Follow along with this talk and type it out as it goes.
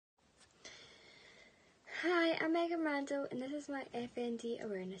Hi, I'm Megan Randall and this is my FND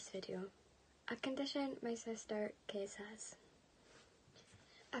awareness video. A condition my sister Kez has.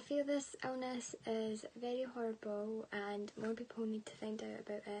 I feel this illness is very horrible and more people need to find out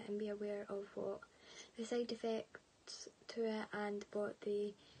about it and be aware of what the side effects to it and what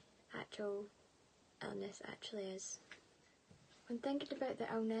the actual illness actually is. When thinking about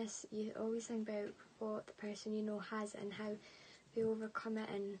the illness, you always think about what the person you know has and how they overcome it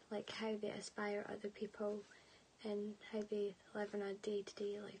and like how they inspire other people and how they live on a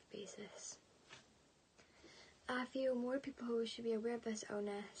day-to-day life basis. I feel more people should be aware of this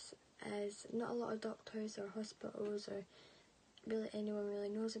illness as not a lot of doctors or hospitals or really anyone really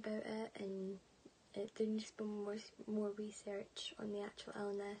knows about it, and there needs to be more research on the actual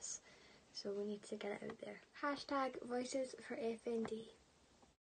illness, so we need to get it out there. #Voices for FND.